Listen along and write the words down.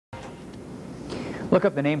Look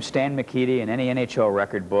up the name Stan Mikita in any NHL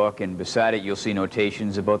record book, and beside it you'll see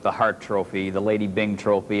notations about the Hart Trophy, the Lady Byng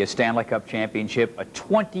Trophy, a Stanley Cup championship, a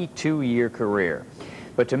 22-year career.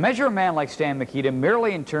 But to measure a man like Stan Mikita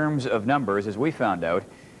merely in terms of numbers, as we found out,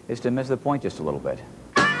 is to miss the point just a little bit.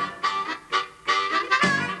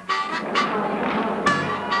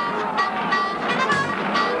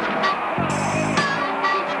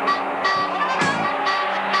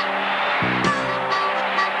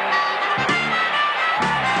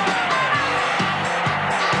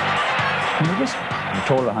 You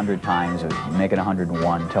told it 100 times, make it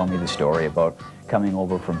 101. Tell me the story about coming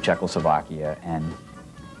over from Czechoslovakia and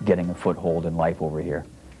getting a foothold in life over here.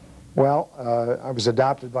 Well, I was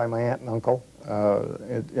adopted by my aunt and uncle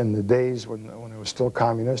in the days when it was still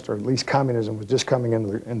communist, or at least communism was just coming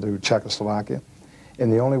into Czechoslovakia.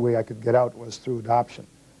 And the only way I could get out was through adoption.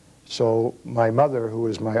 So my mother, who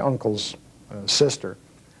was my uncle's sister,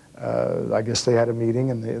 I guess they had a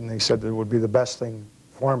meeting and they said it would be the best thing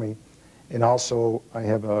for me. And also, I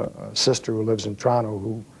have a sister who lives in Toronto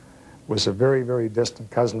who was a very, very distant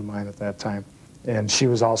cousin of mine at that time. And she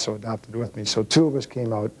was also adopted with me. So two of us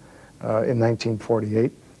came out in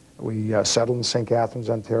 1948. We settled in St. Catharines,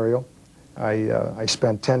 Ontario. I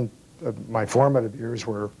spent my formative years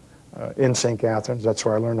were in St. Catharines. That's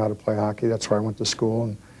where I learned how to play hockey. That's where I went to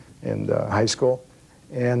school and high school.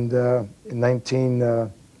 And in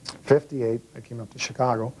 1958, I came up to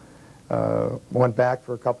Chicago. Went back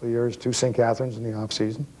for a couple of years to St. Catharines in the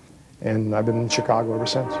off-season, and I've been in Chicago ever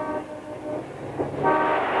since.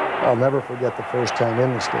 I'll never forget the first time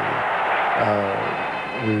in the stadium.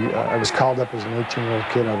 I was called up as an 18-year-old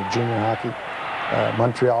kid out of junior hockey.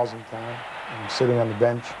 Montreal's in town. I'm sitting on the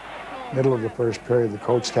bench. Middle of the first period, the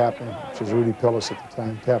coach tapped me, which was Rudy Pillis at the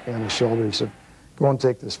time, tapped me on the shoulder. He said, "Go and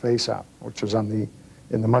take this face-off," which was in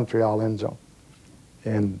the Montreal end zone.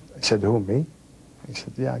 And I said, "Who, me?" He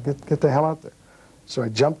said, "Yeah, get the hell out there." So I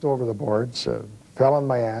jumped over the boards, fell on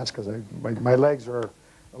my ass because my legs were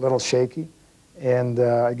a little shaky. And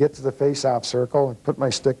I get to the face-off circle and put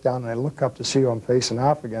my stick down, and I look up to see who I'm facing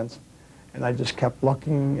off against. And I just kept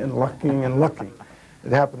looking and looking and looking.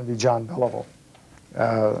 It happened to be John Beliveau.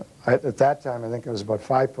 At that time, I think I was about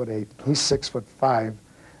 5'8". He's 6'5".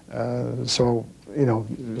 So, you know,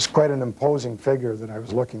 it was quite an imposing figure that I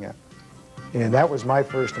was looking at. And that was my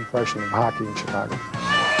first impression of hockey in Chicago.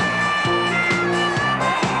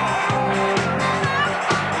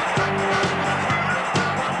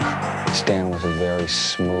 Stan was a very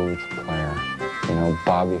smooth player. You know,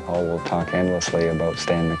 Bobby Hull will talk endlessly about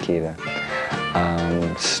Stan Mikita.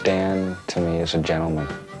 Stan, to me, is a gentleman.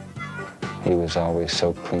 He was always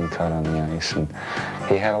so clean-cut on the ice, and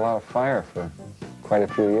he had a lot of fire for quite a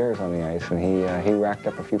few years on the ice, and he racked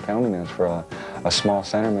up a few penalty minutes for a small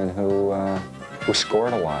centerman who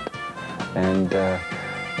scored a lot. And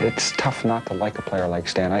it's tough not to like a player like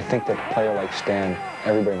Stan. I think that a player like Stan,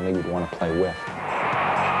 everybody in the league would want to play with.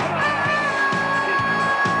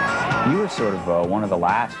 You were sort of one of the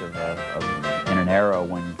last in an era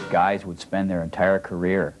when guys would spend their entire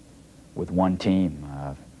career with one team.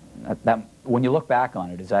 When you look back on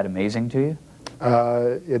it, is that amazing to you?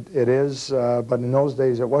 It is, but in those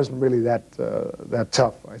days it wasn't really that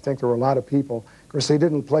tough. I think there were a lot of people. Of course, they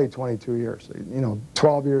didn't play 22 years. You know,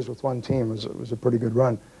 12 years with one team was a pretty good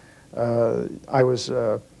run.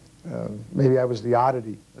 Maybe I was the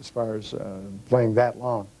oddity as far as playing that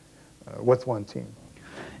long with one team.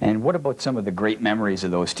 And what about some of the great memories of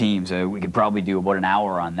those teams? We could probably do about an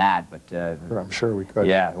hour on that, but... I'm sure we could.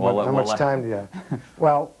 Yeah. Well, how much time do you have?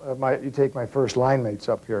 Well, you take my first line mates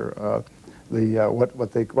up here.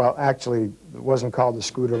 Well, actually, it wasn't called the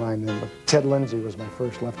Scooter line then, but Ted Lindsay was my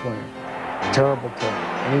first left winger. Terrible kid.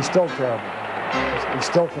 And he's still terrible. He's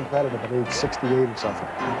still competitive at age 68 or something.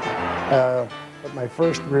 But my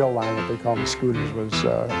first real line, what they called the Scooters, was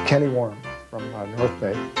Kenny Warren from North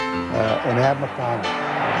Bay and Ab McDonald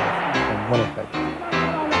from Winnipeg.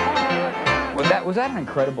 Was that an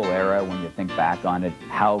incredible era when you think back on it,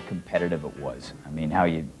 how competitive it was? I mean, how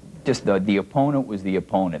you... Just the opponent was the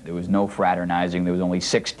opponent. There was no fraternizing. There was only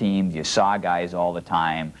 6 teams. You saw guys all the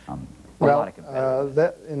time. Well,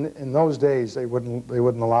 in those days, they wouldn't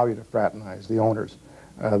allow you to fraternize, the owners.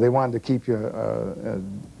 They wanted to keep you,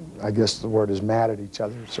 I guess the word is mad at each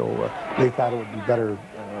other, so they thought it would be better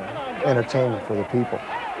entertainment for the people.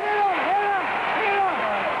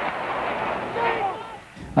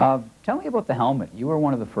 Tell me about the helmet. You were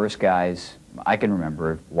one of the first guys I can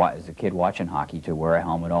remember as a kid watching hockey to wear a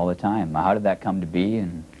helmet all the time. How did that come to be?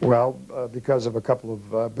 And well, because of a couple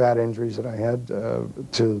of bad injuries that I had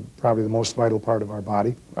to probably the most vital part of our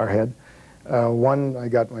body, our head. One, I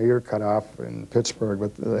got my ear cut off in Pittsburgh,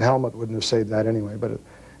 but the helmet wouldn't have saved that anyway, but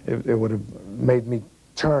it would have made me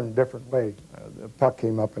turn a different way. The puck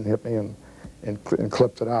came up and hit me and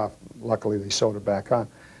clipped it off. Luckily, they sewed it back on.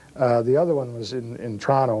 The other one was in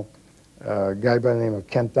Toronto, a guy by the name of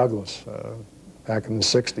Kent Douglas, back in the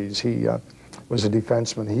 60s. He was a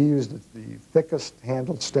defenseman. He used the thickest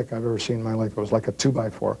handled stick I've ever seen in my life. It was like a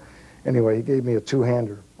 2x4. Anyway, he gave me a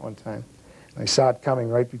two-hander one time. I saw it coming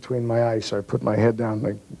right between my eyes, so I put my head down,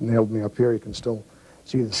 like nailed me up here. You can still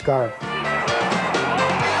see the scar.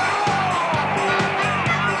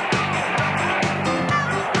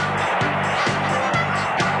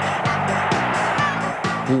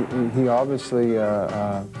 He obviously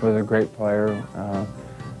was a great player.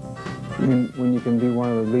 When you can be one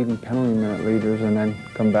of the leading penalty minute leaders and then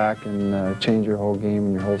come back and change your whole game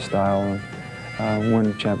and your whole style and win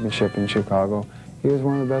a championship in Chicago, he was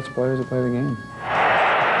one of the best players to play the game.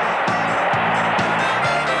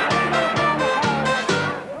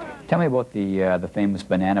 Tell me about the famous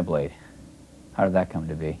banana blade. How did that come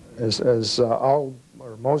to be? As all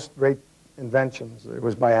or most great inventions, it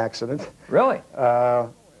was by accident. Really? The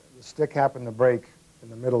stick happened to break in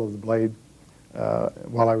the middle of the blade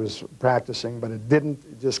while I was practicing, but it didn't.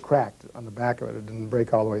 It just cracked on the back of it. It didn't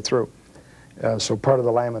break all the way through. So part of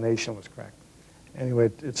the lamination was cracked.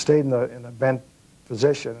 Anyway, it stayed in a bent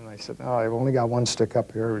position, and I said, "Oh, I've only got one stick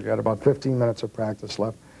up here. We've got about 15 minutes of practice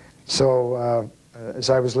left." So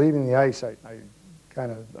as I was leaving the ice, I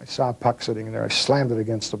saw a puck sitting in there. I slammed it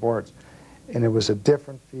against the boards, and it was a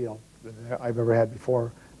different feel than I've ever had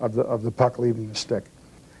before of the puck leaving the stick.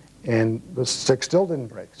 And the stick still didn't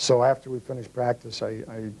break. So after we finished practice, I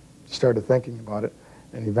started thinking about it,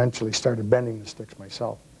 and eventually started bending the sticks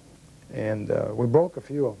myself. And we broke a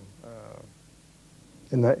few of them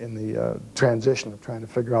in the transition of trying to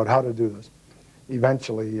figure out how to do this.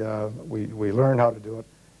 Eventually, we learned how to do it,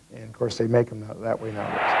 and of course they make them that way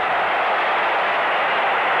nowadays.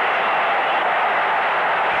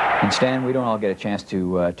 And Stan, we don't all get a chance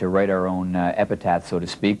to write our own epitaph, so to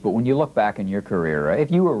speak, but when you look back in your career,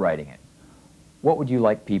 if you were writing it, what would you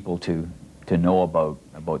like people to know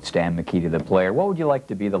about Stan Mikita, the player? What would you like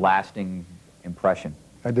to be the lasting impression?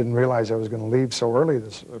 I didn't realize I was going to leave so early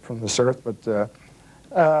from this earth, but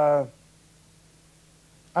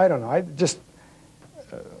I don't know.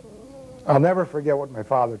 I'll never forget what my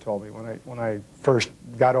father told me when I first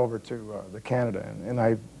got over to Canada, and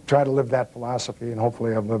I try to live that philosophy, and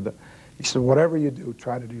hopefully I've lived it. He said, whatever you do,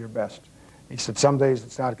 try to do your best. He said, some days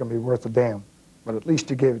it's not going to be worth a damn, but at least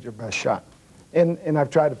you gave it your best shot. And I've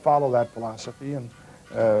tried to follow that philosophy, and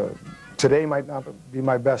today might not be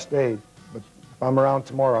my best day, but if I'm around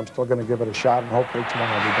tomorrow, I'm still going to give it a shot, and hopefully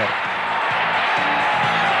tomorrow will be better.